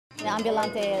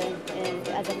Ambulante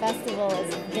as a festival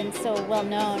has been so well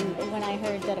known. When I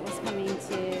heard that it was coming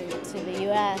to the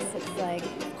U.S., it's like,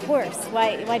 of course,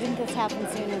 why didn't this happen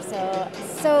sooner?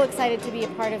 So excited to be a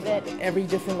part of it. Every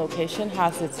different location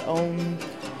has its own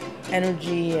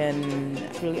energy, and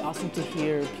it's really awesome to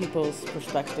hear people's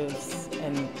perspectives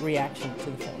and reaction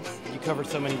to the films. You cover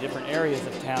so many different areas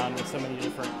of town with so many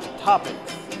different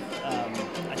topics.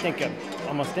 I think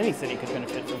almost any city could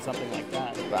benefit from something like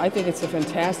that. I think it's a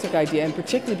fantastic idea, and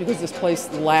particularly because this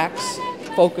place lacks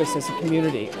focus as a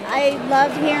community. I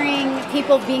love hearing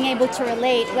people being able to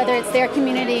relate, whether it's their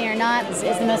community or not, is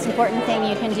the most important thing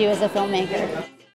you can do as a filmmaker.